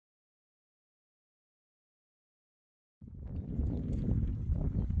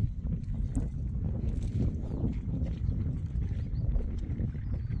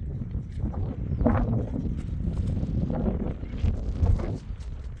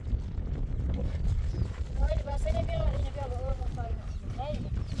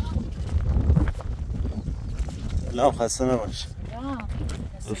سلام خسته نباش.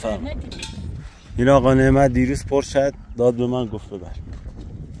 بفرم. این آقا نعمت دیروز پر شد داد به من گفت ببر.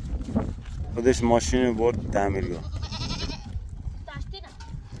 خودش ماشین برد تعمیرگاه.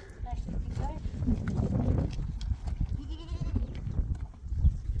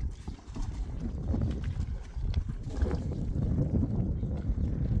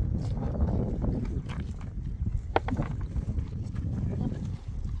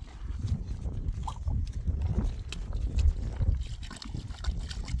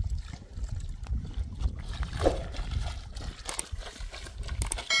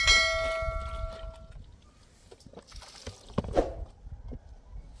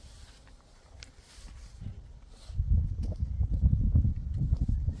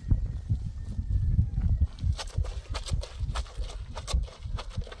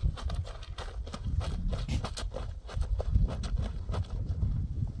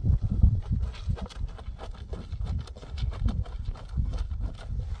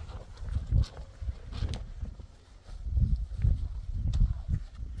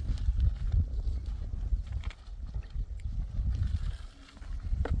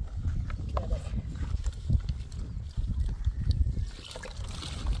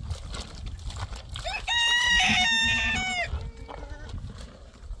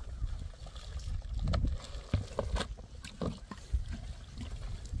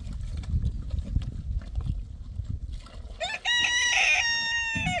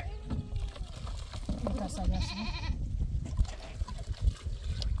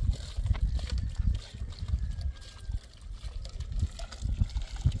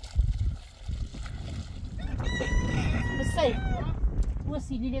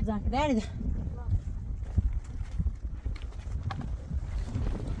 Lilie zank derdi.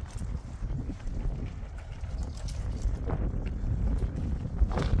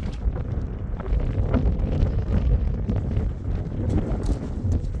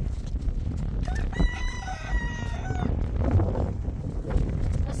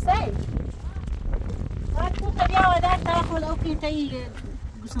 Sai. Vai puta via da ta خود او کی تایی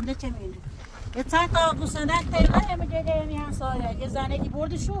گوسنده چه میده. یه چند تا گوسنده تایی میگه میان سایه یه زنگی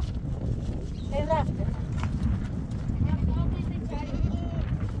بردشو رفته.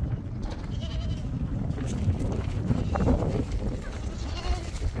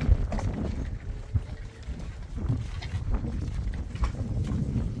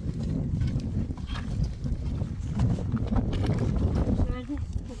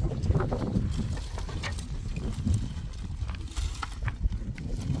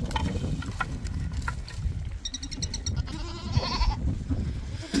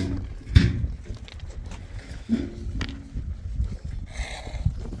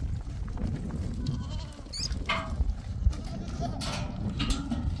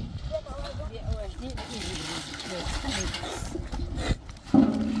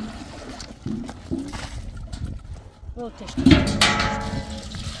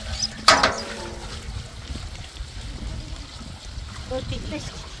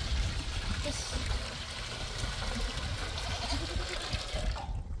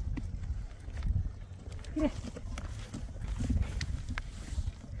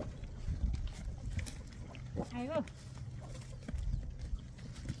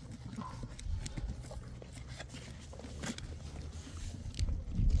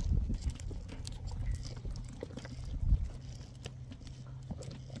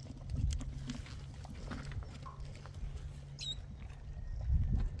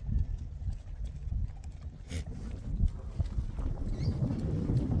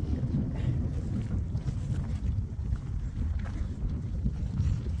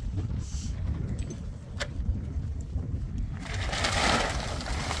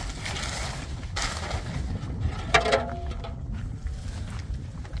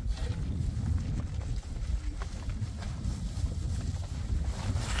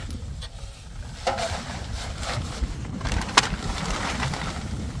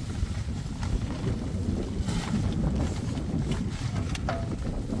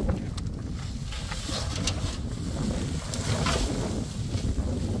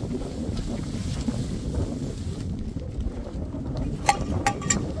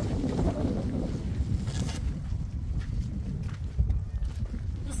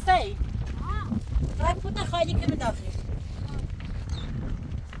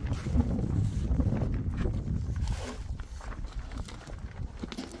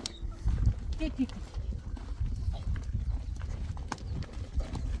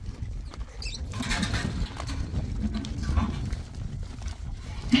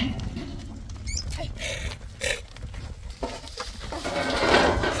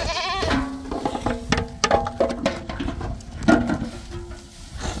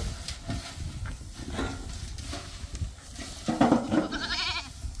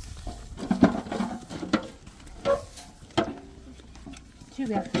 چی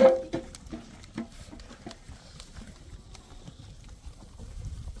بیا؟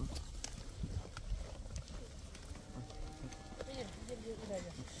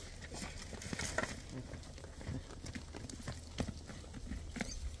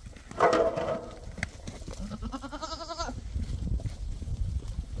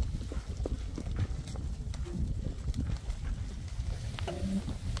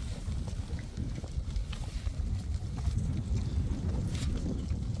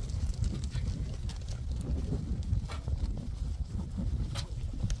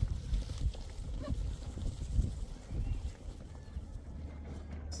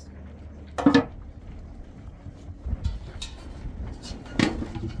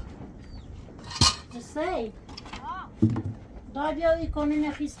 Sei? Da bia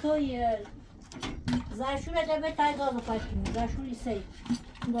economia fiscală. Zașule de betai gază Fatima. Zașule sei.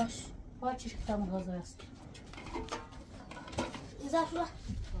 باش Faci și tam gază asta. زفرة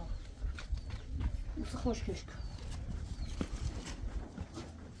Să hoși keşke.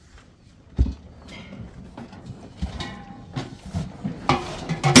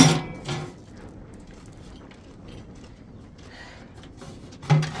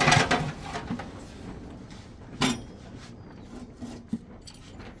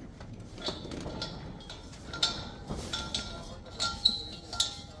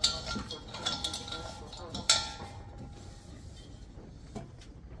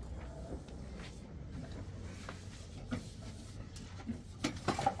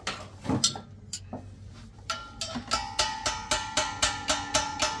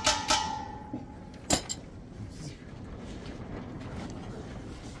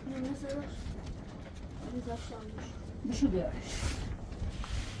 مثلا میذاشتم Bişu diyor.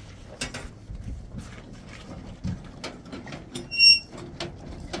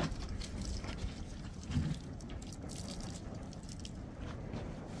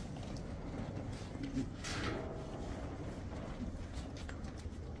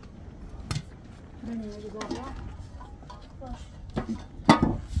 باش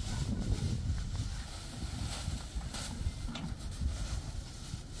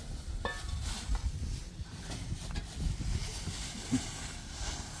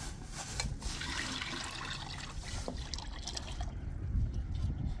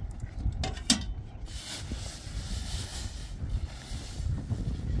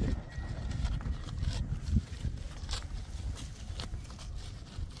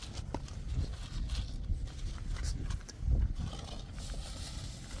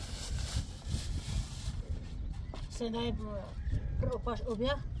Senai propaš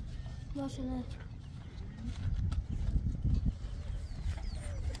obja? باشه نه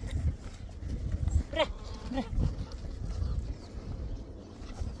Bre, bre.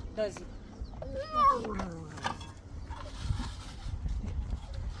 Dazi.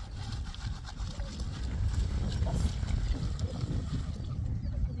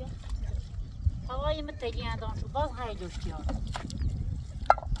 Havayı mı tegiyandan şu baz haydoştu ya.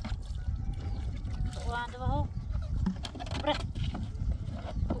 O anda var o. Bre.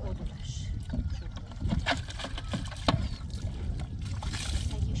 O odadaş.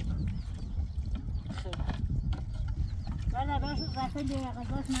 Valla ben şu zaten diye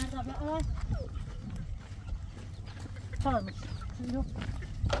yakalaş nerede bir ağaç. Tamam. Yok.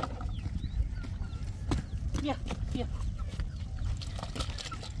 Ya, ya.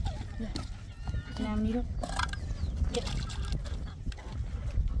 Ya. Önemli yok. Ya.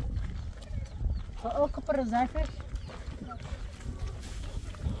 O kapırı zaten.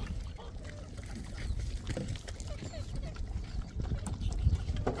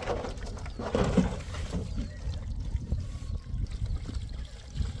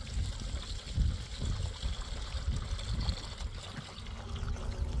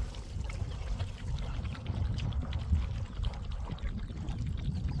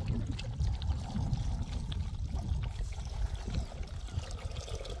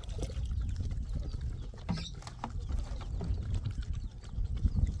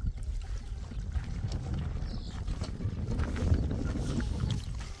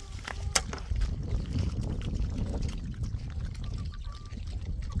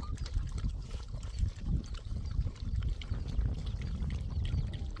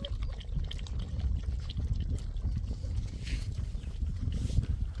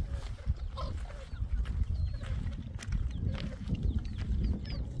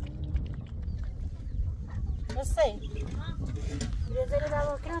 Sei. Brezele da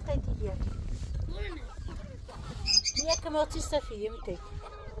volcano tai ti dia. Mia che mo ti sta figlia mi te.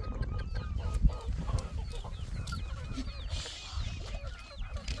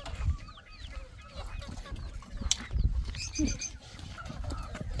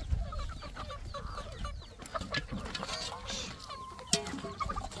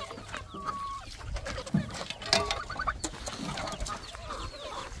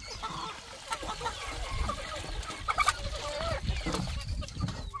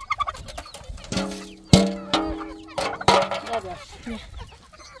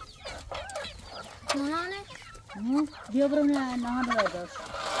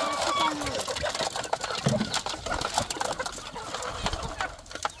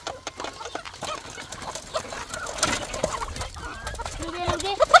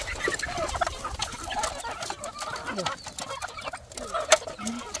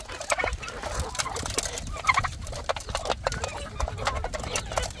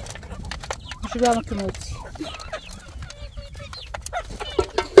 شو بيعمل كنوتي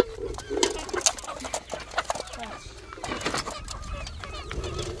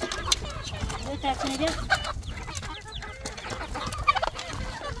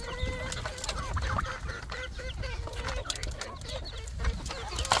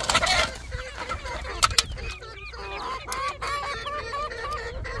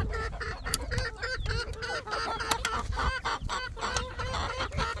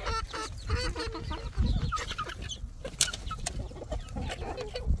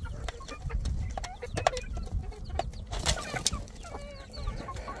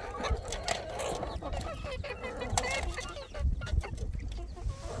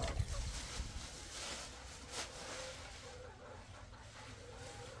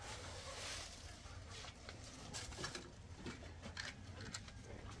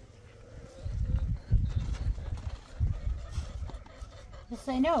بس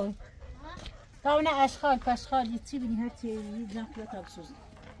اینو تا نه اشغال پشغال یه چی بینی هر چی یه کلا تابسوز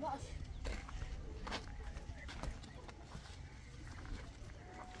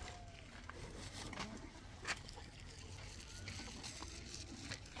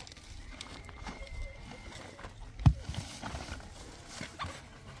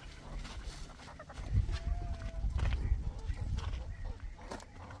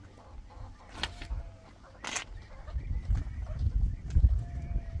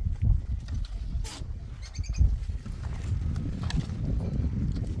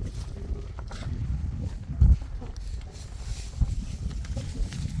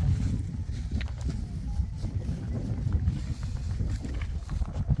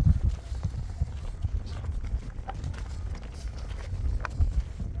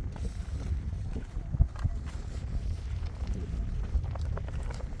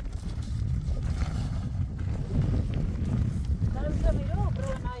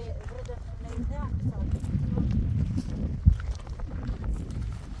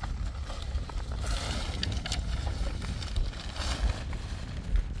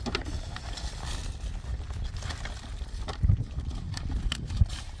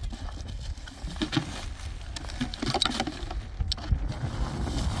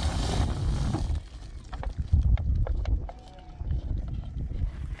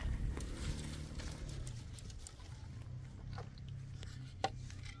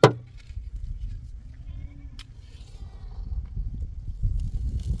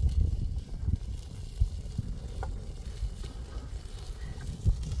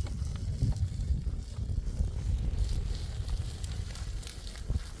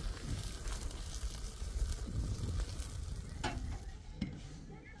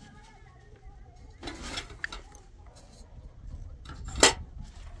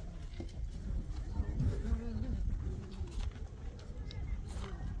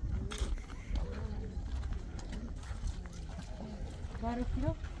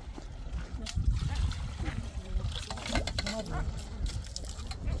کیلو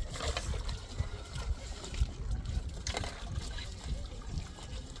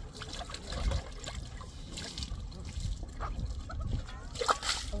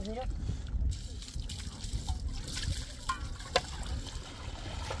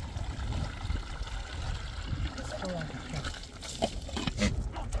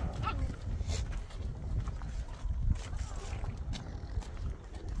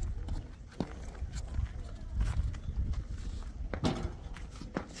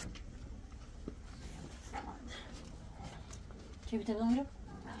چی بتونم میرم؟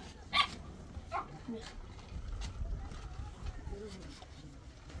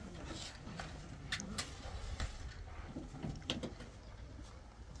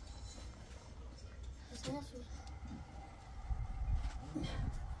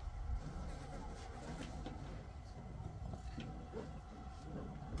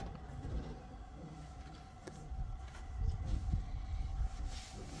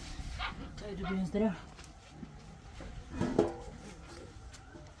 Try to be there.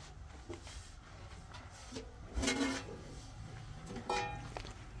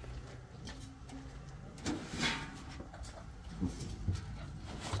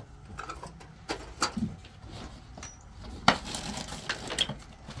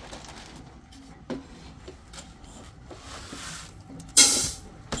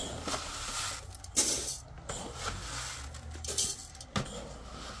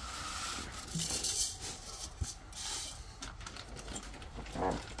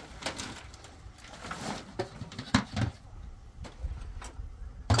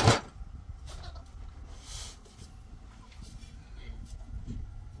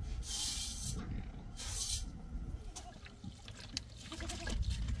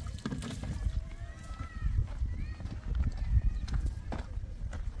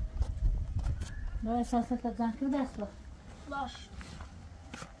 با احساسات زن تو دست با باش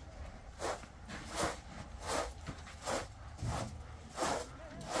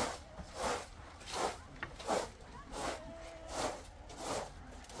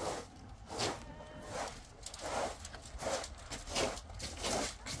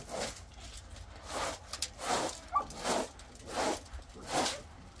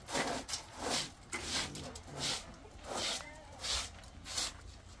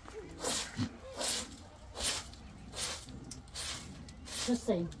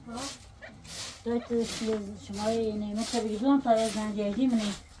دوستایی دایت شما نعمت بگیدون تا زن جهدی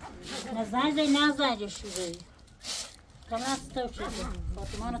منی نه زن زی نه زن جشو زی کامل است تو چه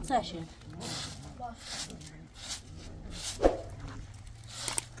فاطمه رو چه شد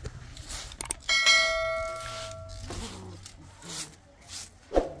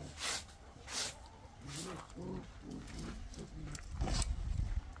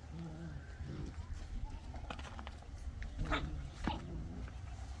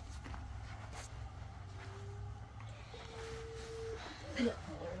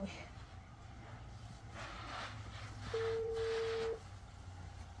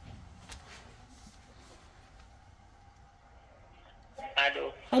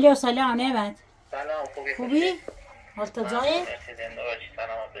الو سلام نعمت سلام خوبی؟ حالت جایه؟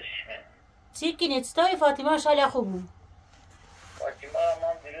 چی کنید؟ ستای فاطمه شاله خوبون؟ فاطمه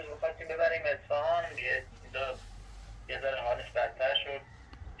ما دیروز بخواستیم ببریم اصفهان یه ذره حالش بدتر شد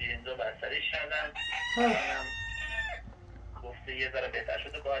اینجا بستریش کردن گفته یه ذره بهتر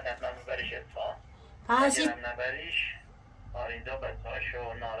شده باید حتما ببریش اصفهان اگرم نبریش اینجا بچه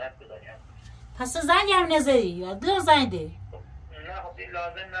هاشو نارد به دنیا پس زنگ هم نزدی یا دو زنگ دی؟ نه خب این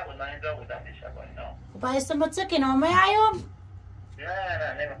لازم نبود من اینجا بودم دیشب با اینا خب ایسته مچه که نامه ایام؟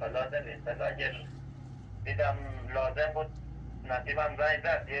 نه نمیخواد لازم نیست اگر دیدم لازم بود نصیبم زنگ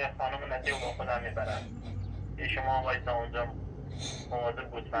زد یه خانم نصیب با خودم میبرم یه شما آقایتا اونجا مواظب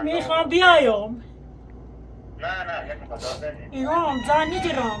بود میخوام بیایم نه نمیخواد لازم نیست ایرام جان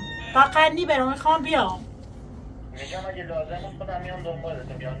نگیرم فقط نیبرم میخوام بیام میگم اگه لازم بود خودم میام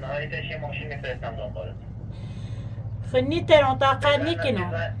دنبالتون یا نهایتش یه ماشین میفرستم دنبالتون خیلی نیترم فقط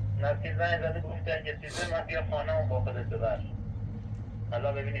نکنم نصیب زنگ زده گفته اگه چیزه من بیا خانم با خودت ببر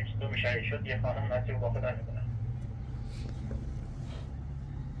حالا ببینیم چطور میشه شد یه خانم نصیب با خودم میکنم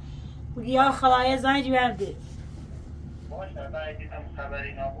بگی یا خدای زنگ جویم ده باشه من دیدم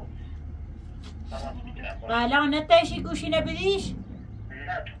خبری نبود تماس میگیرم الان نتایشی گوشی نبیدیش؟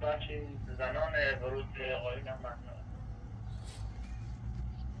 نه تو بخشی زنان ورود آقایون هم ممنون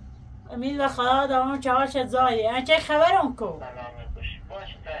امید و خدا دوام چهار شد زایی انچه خبرم کو سلامت باش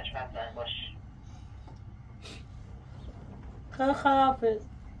باشه تشمت باش خیلی خداحافظ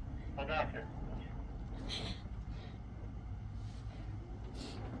خداحافظ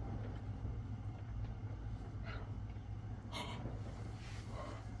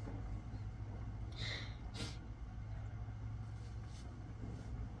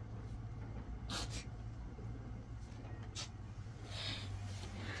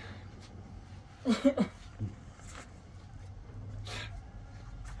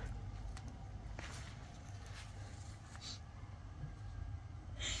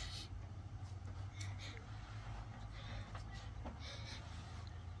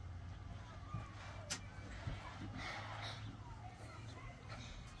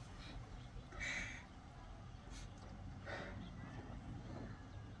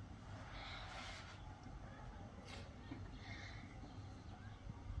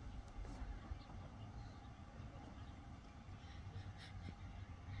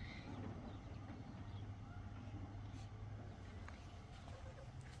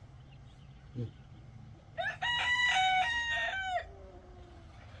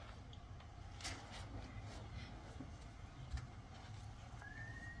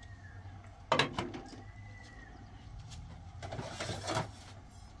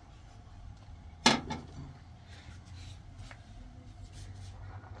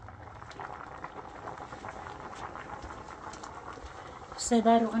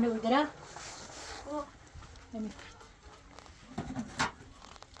صدا روغن بگیره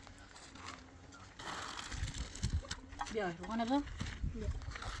بیا روغن بگیر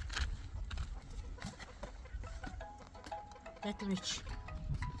بتونیچ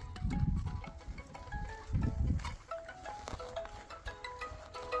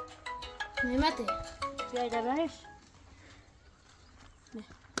نعمته بیای دبرش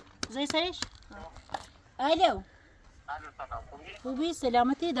زی سرش الو خوبی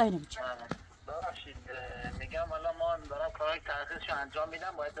سلامتی داینه بچه ببخشید میگم الان ما دارم کارهای تحقیقش انجام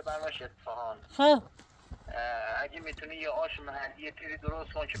میدم باید ببرمش اصفهان خب اگه میتونی یه آش محلی یه چیزی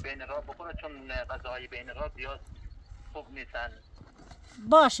درست کن که بین راه بخوره، چون غذاهای بین راه زیاد خوب نیستن.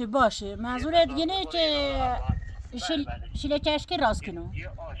 باشه منظورت اینه که شیله کشکی راست کنم. یه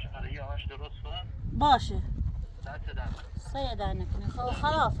آش درست کن. باشه دست دارم. سیده نکنه. خب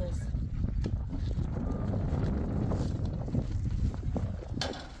خلافز.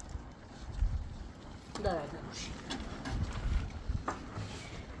 داره باشی.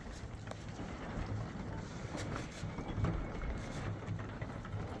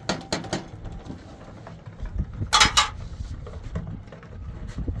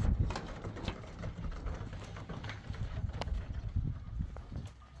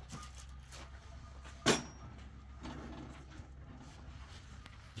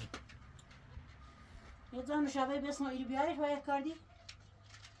 یه زن شبه به اسماعیلی بیاریش باید کردی؟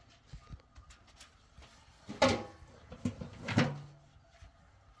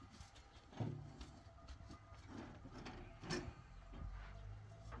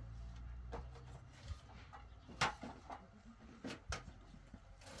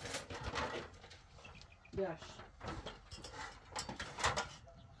 بیاش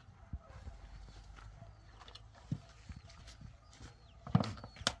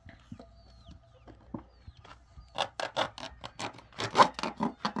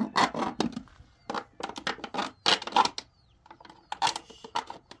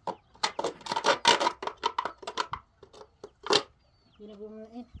yine bunun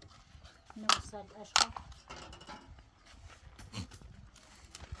en nasıl aşkım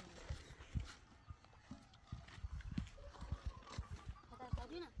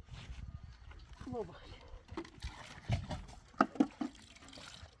baba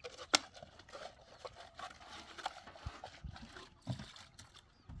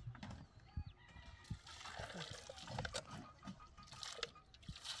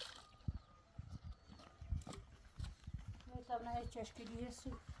Tamam, hiç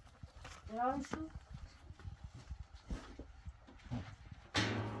çeşkiliyesin. Devam şu.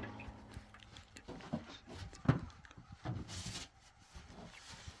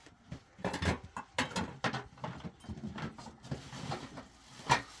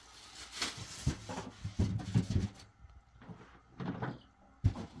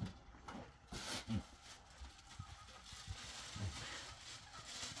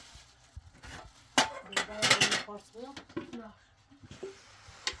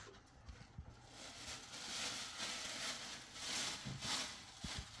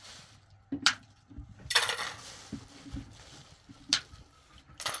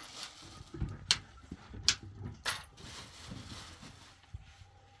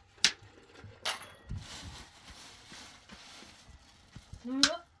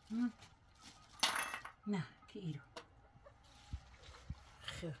 نه که ایرو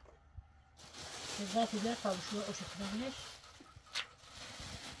خیر لذتی بیار تا بشوه اوشه کنمش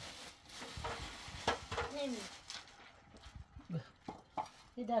نمیاد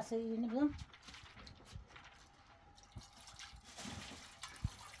یه دسته اینه بدم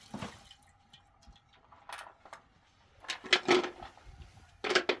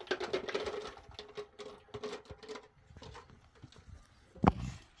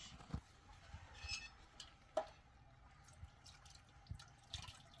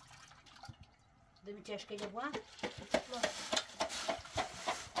Demi çeşkeye bu an.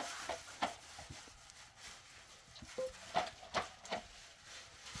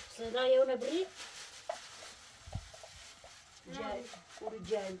 Soraya ona biri. Cay, kuru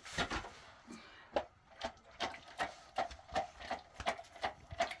cay.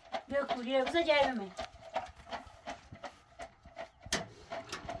 Yok kuruya bize cay mı?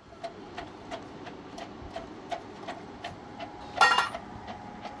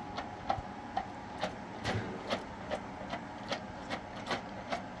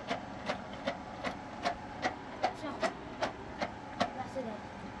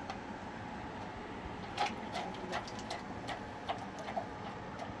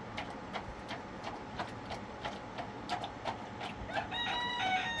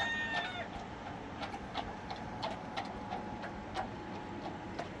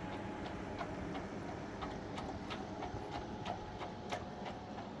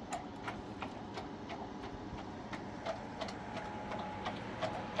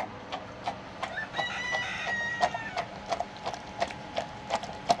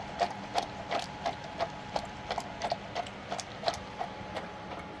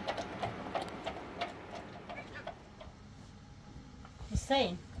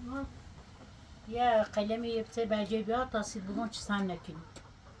 حسین یا قلمی بتر برجه بیاد تا سید بگم چه سهم نکنی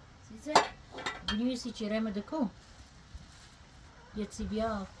سیزه بنویسی چه رمه دکو یه تی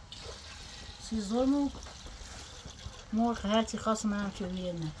بیا سی ظلمو مرغ هرچی خواست منم چه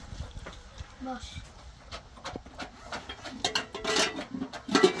بیرنه باش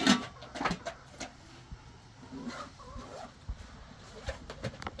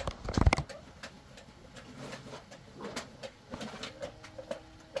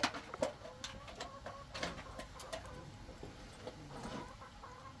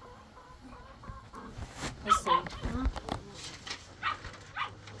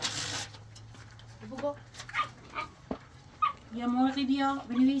یه مرغی بیا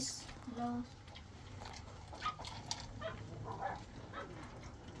بنویس باش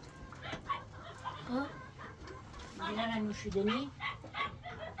دیگه نوشیدنی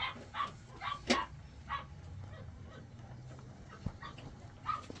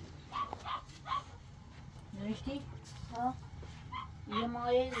نوشتی؟ یه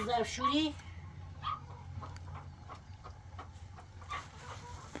مایه ظرفشویی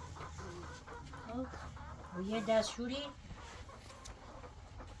و یه دستشویی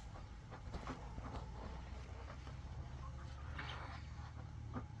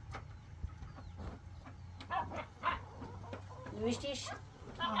نوشتیش؟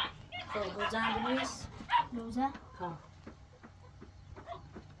 خب گوزه هم بنویس لوزه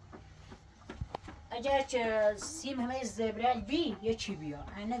اگر که سیم همه زبرل بی یه چی بیا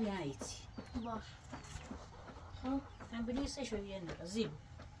اینه بیا ایتی باش هم بنویسش و بیا نگه زیب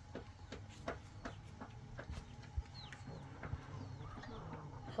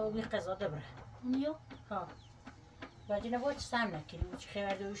خب این قضا دبره اونیو باید نباید سم نکنیم چه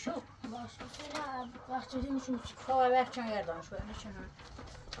خیلی دوشو باش وقت جدی میشون چی خب وقت چون یردان شو اینه چنان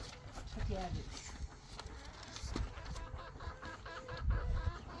چه یردوشو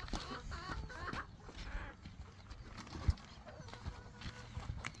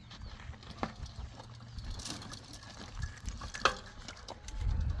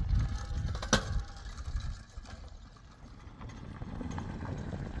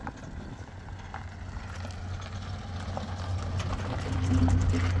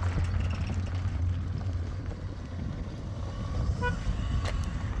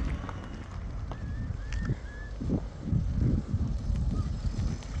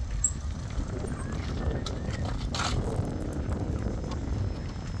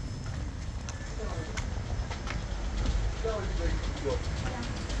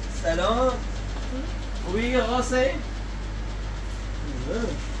سلام خوبی قاسم؟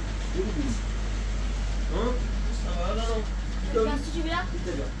 کسی چی بیرم؟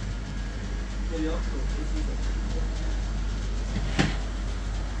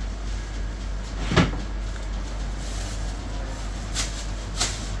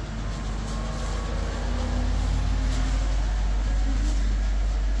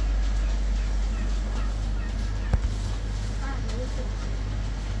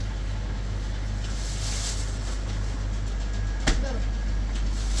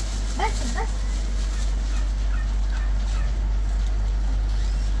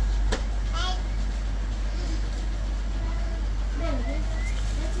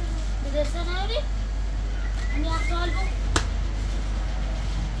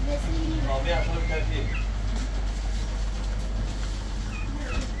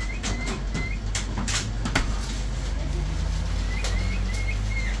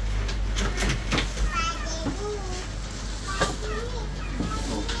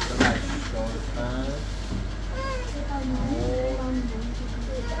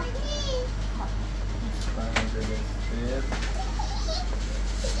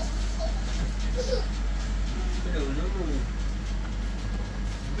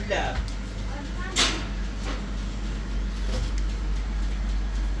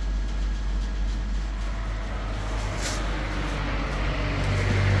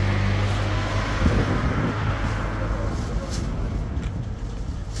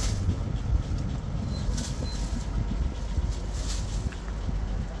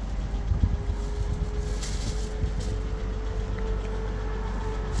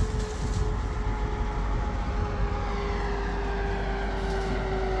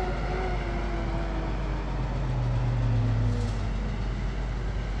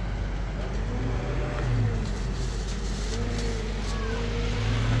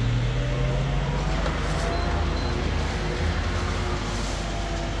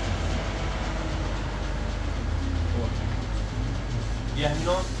 یعنی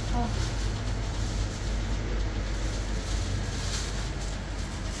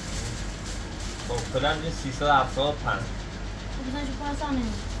خب پلن یه 375 خب بزن چه پایست هم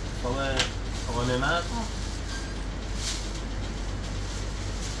نمید خب آقا نمت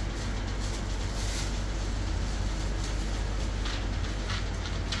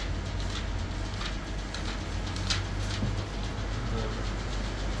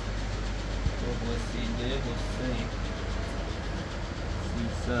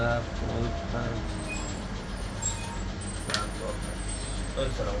 375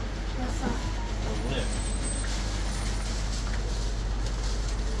 سلام قربونه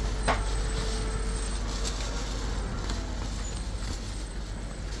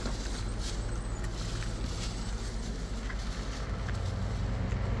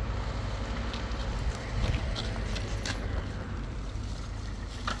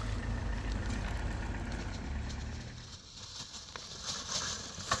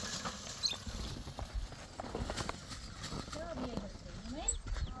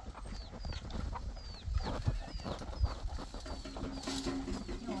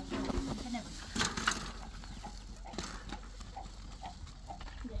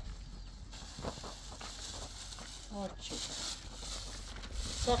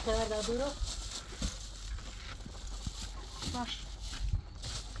چه خبر در دورو؟ باش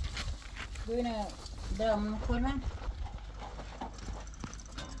ببینه درامون کنم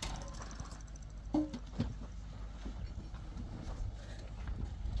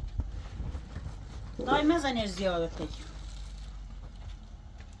دای مزنی زیادتی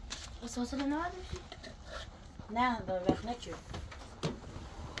اساسا نماد میشی؟ نه دای وقت نکیو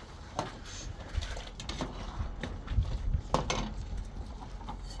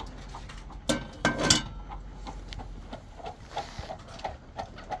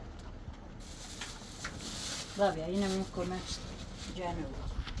بابا اینم میکنم جنو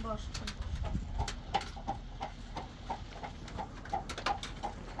باش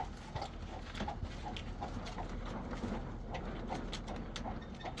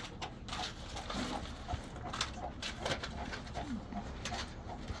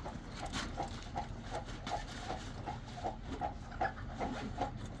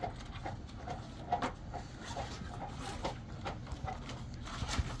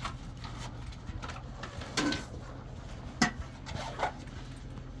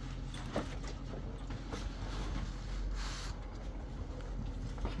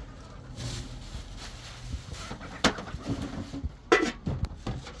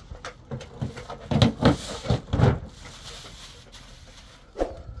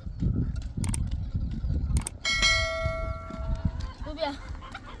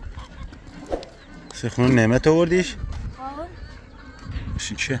سخنون نعمت آوردیش؟ آور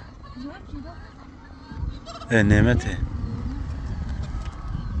باشین چه؟ نعمته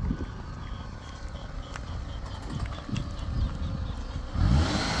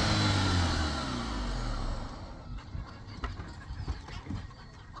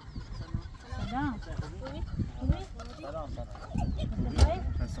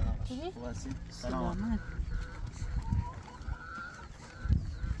سلام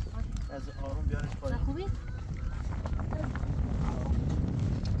از آروم بیارش پایین خوبی؟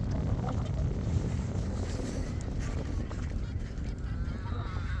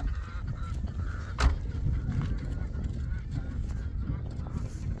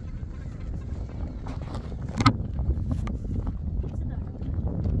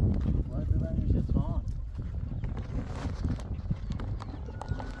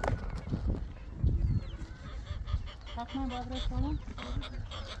 حتما باید رش کنم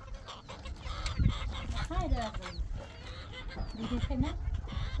خیلی رفت دیدی خیلی نه؟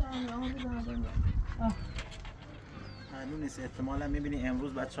 معلوم نیست احتمالا میبینی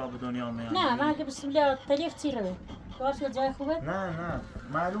امروز بچه ها به دنیا میان نه من که بسم الله تلیف تیره باش که جای خوبه؟ نه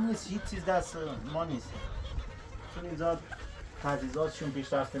معلوم نیست هیچ چیز دست ما نیست چون اینجا تجهیزاتشون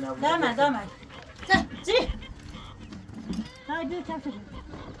پیشرفته نبوده دامه زی های بیو کفت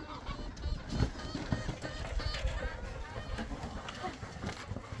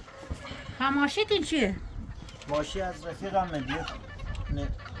خماشیت این چیه؟ ماشی از رفیقم مدیر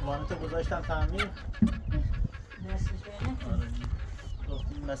وانتو گذاشتم تعمیر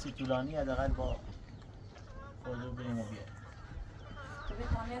گفتیم مسیح طولانی حداقل با خودو بریم و بیاریم تو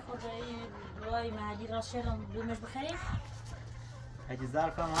به خانه خدایی دوای محلی را شلم دومش بخریم؟ اگه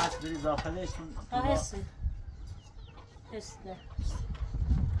ظرف هم هست بری داخلش هسته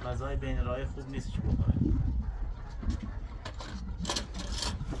غذای بین راه خوب نیست چی بخوریم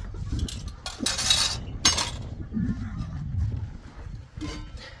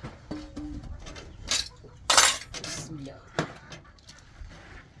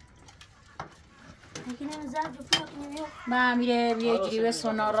من میره بیای جری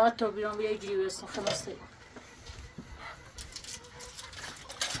بستون نارات تو بیرون بیای جری بستون خبسته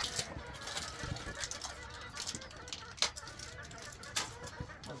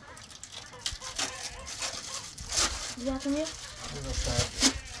بیاتون میره؟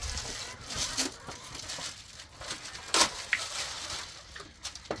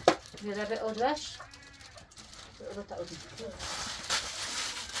 بیاره به ادوش به ادو تا ادو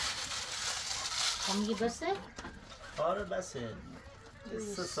میگی بسه؟ آره بسه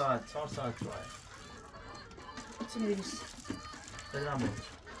 3 ساعت 4 ساعت راه چی می‌ریسی؟ بدم بود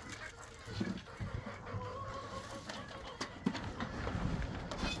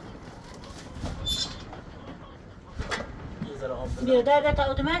یه ذره آب بدم بیا در تا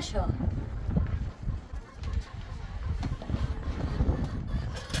ادمه شو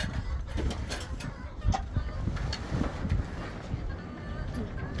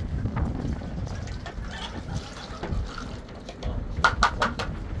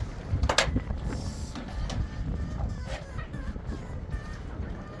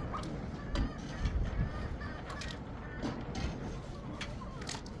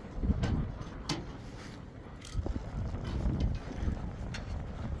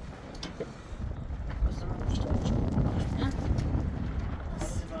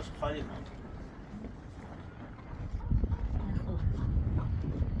خالی کن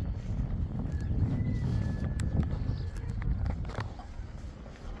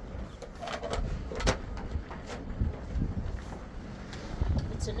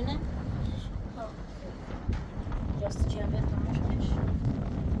Sakineh? Just jam it on the fish.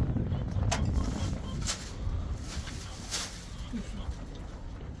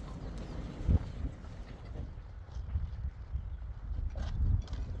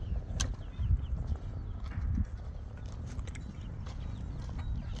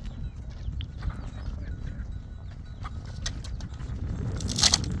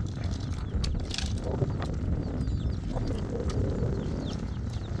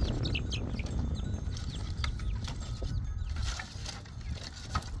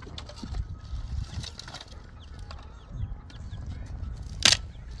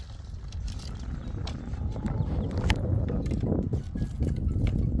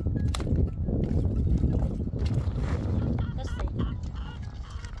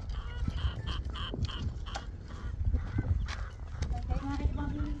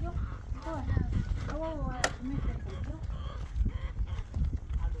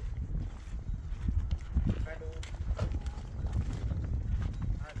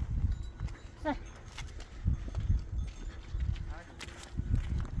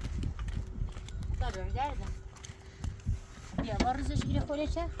 Ya varız eşkile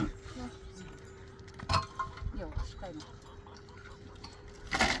koleçe. Yok, kayma.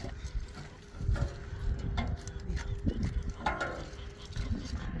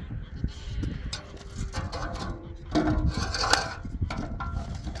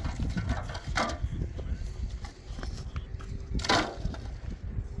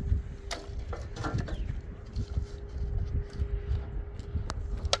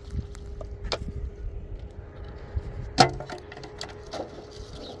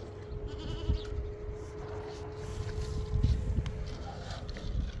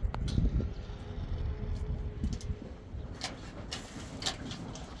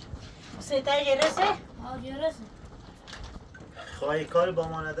 سیتای جرسه؟ جرسه خواهی کار با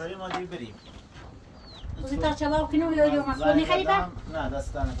ما نداری ما دیگه بریم بزی تا چه کنو یا جو مخلونی خریده؟ نه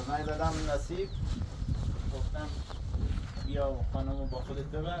دستانه زنگ زدم نصیب گفتم بیا خانمو با خودت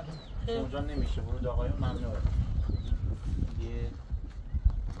ببر اونجا نمیشه برو آقایون ممنوعه یه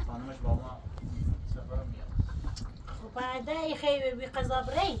خانمش با ما سفر میاد خب بعد خیلی بی قضا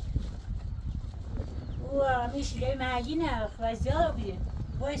بری و میشه جای مهجینه خوزیار بیه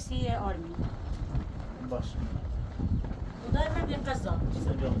بایستی آرمی باشه خدا من بی قضا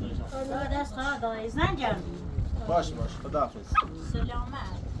خدا دست خدا داری زنجم باشه خداحافظ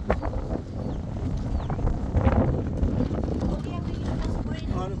سلامت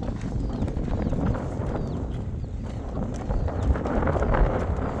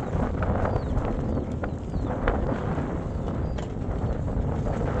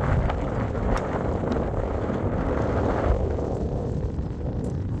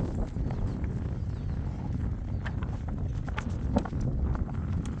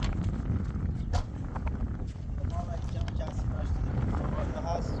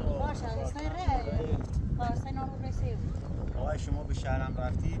شما به شهرم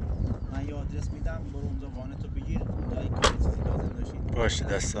رفتی من یه آدرس میدم برو اونجا وانتو بگیر تا این کاری چیزی لازم داشتید باشه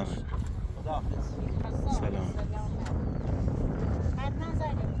دستم خداحافظ سلام حتما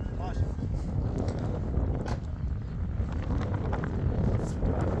زنیم باشه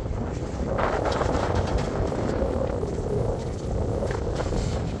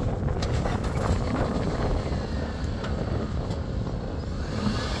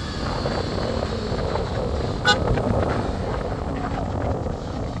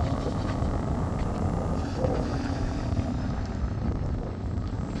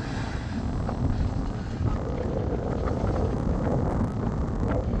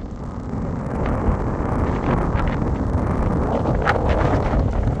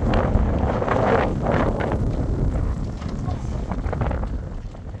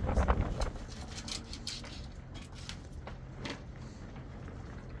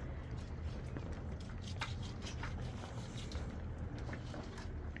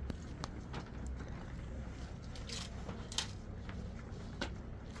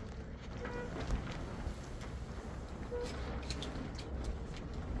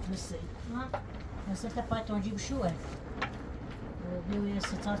بس بس انت بايتون جيب شوه بيو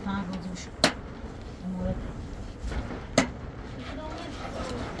يستطيع كان جيب شو امورك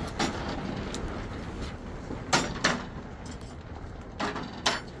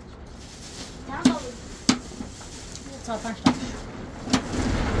صار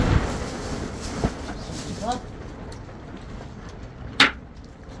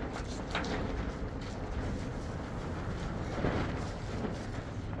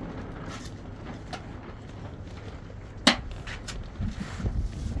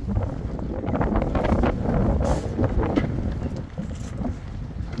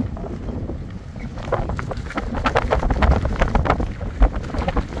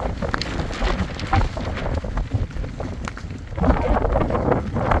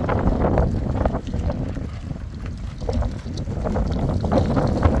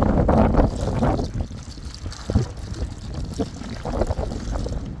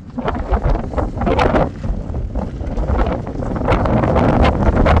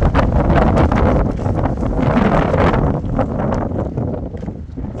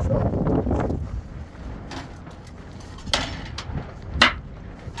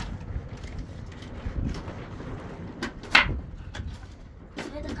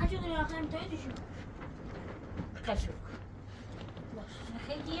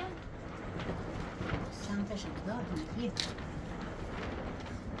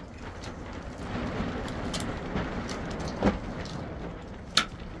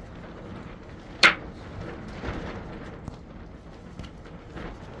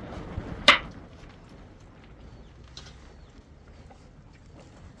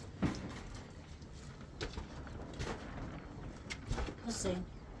حسين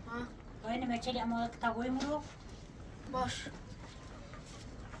ها وين ما تشيلي امورك تقوي مرو باش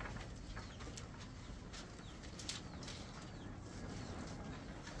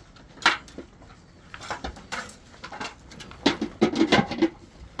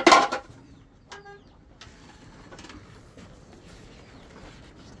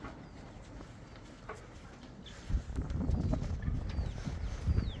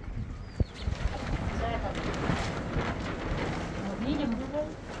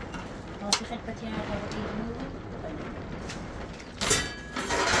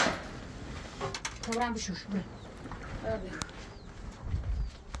خبرم بشوش بره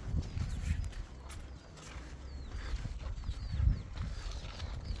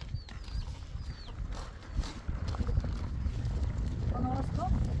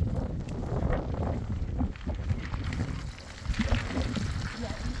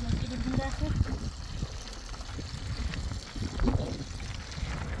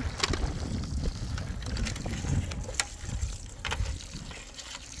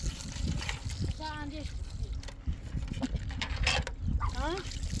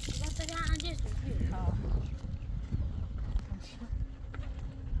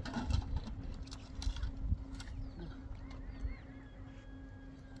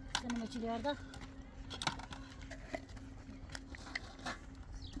Nerede?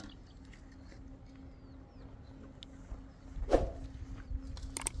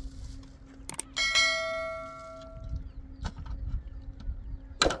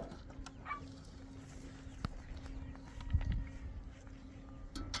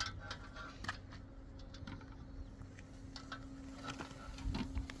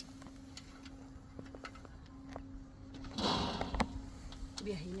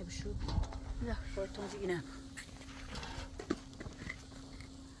 بیا هینه بشو لا خودتون زینه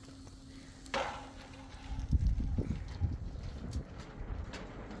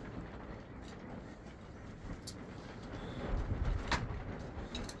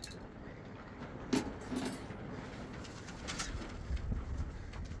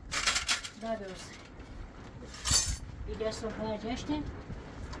دا درست این دست رو فرجشته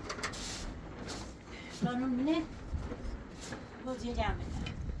قانون منه باز یه جمعه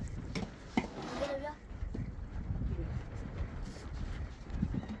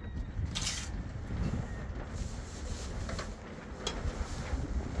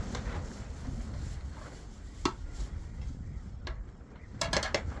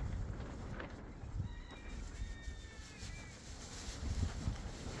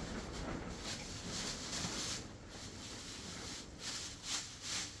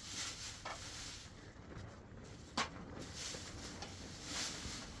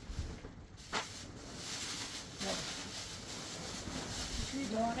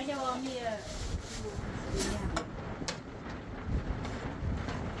Doora devoami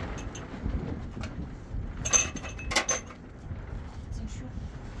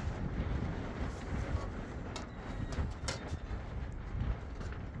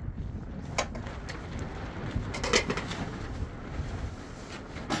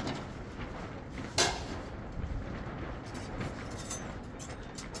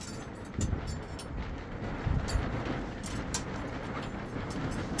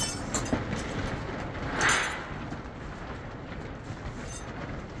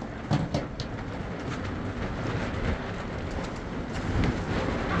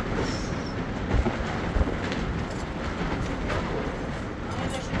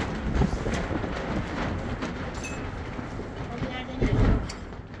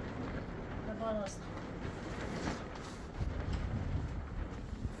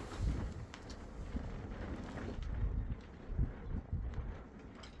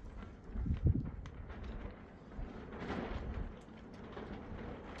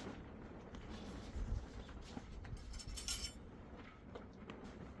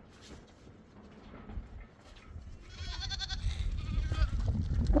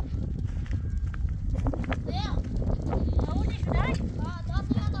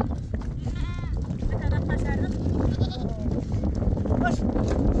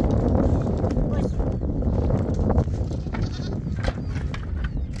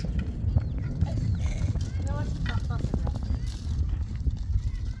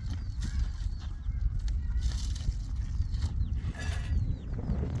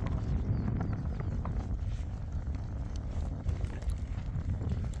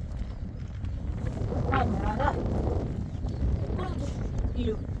مرada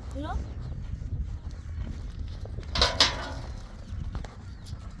Ilu. Ilu?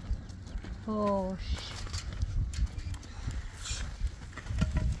 خوش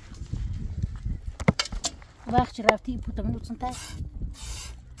وقتی رفتی پوتم بودن تا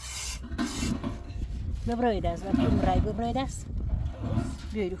ببراید از وقتی مرای ببراید از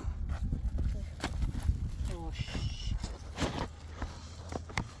بیایید خوش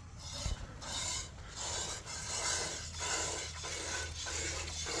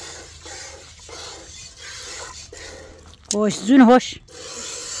خوش زون خوش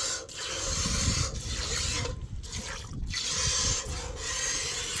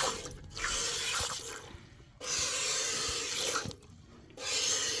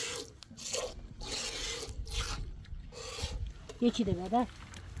یکی دیگه ده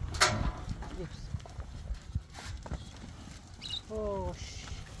خوش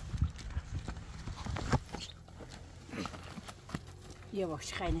یه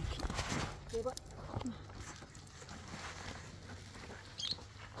باش خیلی یه باش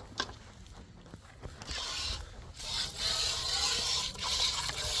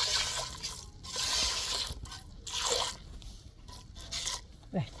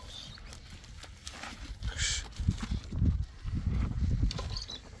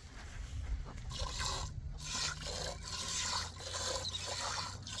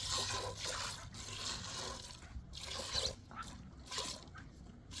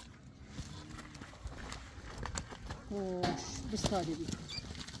خوش بستاده بید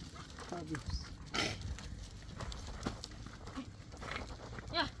تا بیست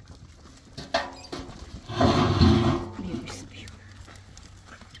Ja. بیا بیست بیا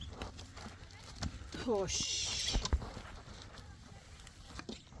خوش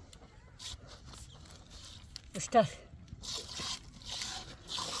بشتر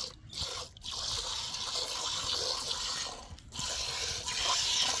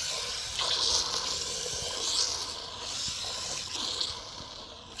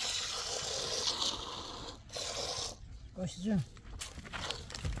خوش جون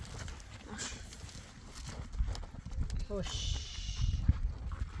خوش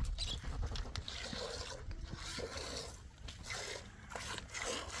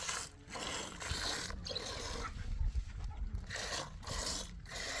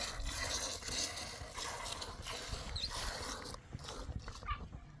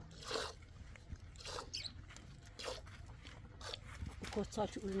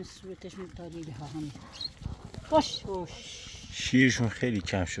saç ürün صورتش متالیلی ها همین خوش خوش شیرشون خیلی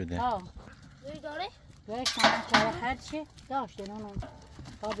کم شده. ها Wil je daar? گاهی شما کار هر چی داشته اونو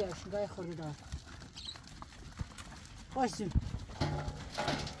آبیارشون گاهی خورده دار خوش زون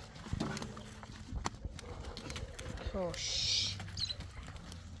خوش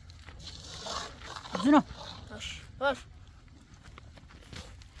زونو Hoş. Hoş.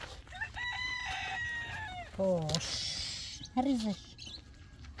 خوش هریزش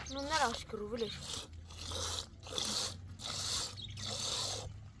Nou, net als ik wil is.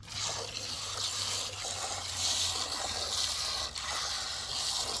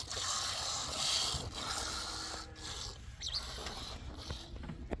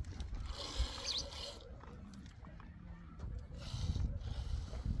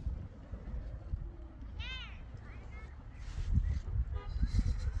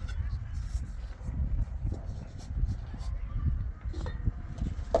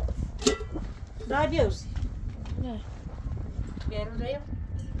 Daar bios. Ja. Quero daí.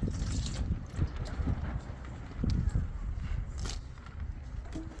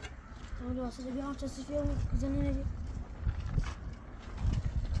 Nou, dat was het bij ons te veel. Ik ben niet meer.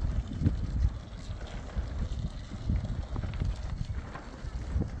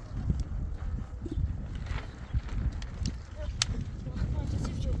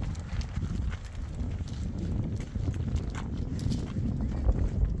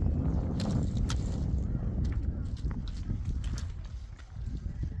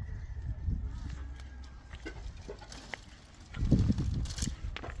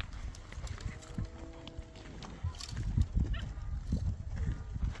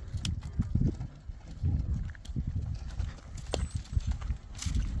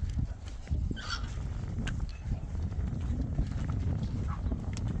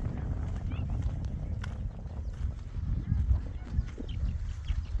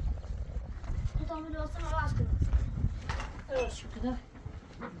 Dan wil je wat naar laatst kunnen. Evet şu kadar.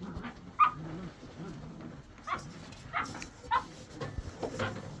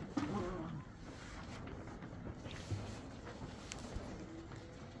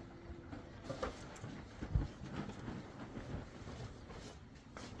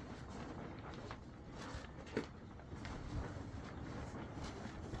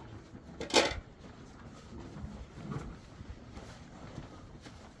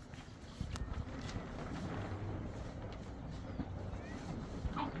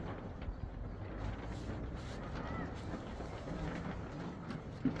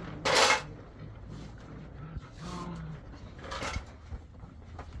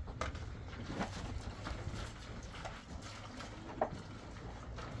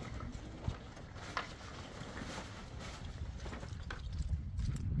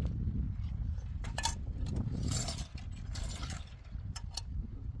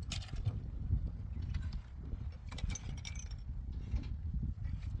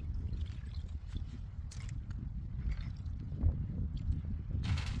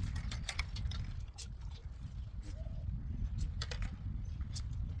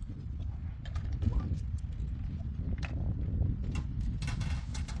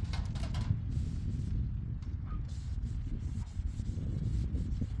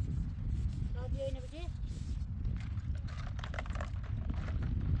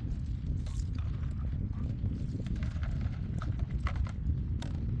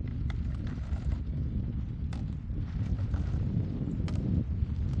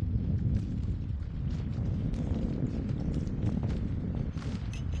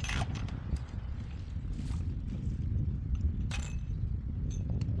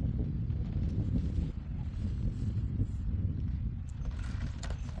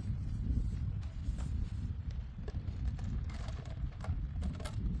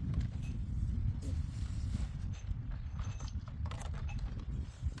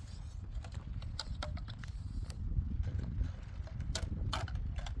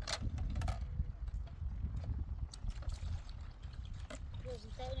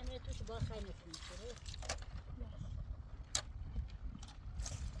 باشه باز خیلی نکنیم شده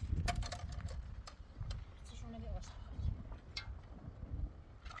چشونه می آشت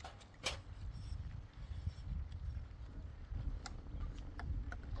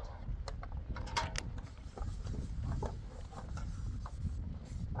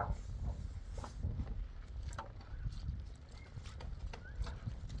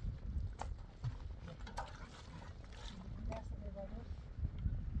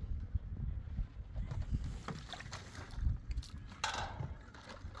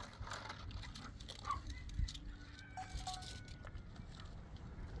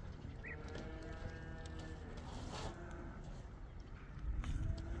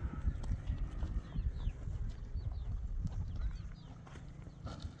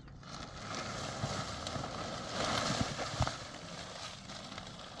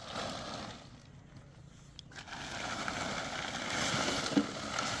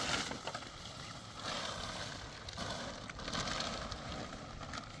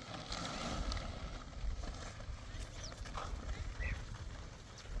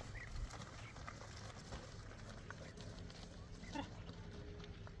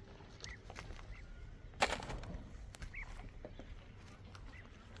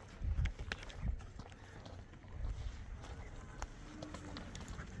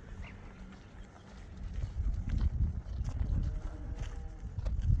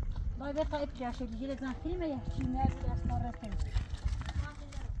باید بخواهی پیاشه دیگه لزن فیلمه یه چی میاد دست ما رفت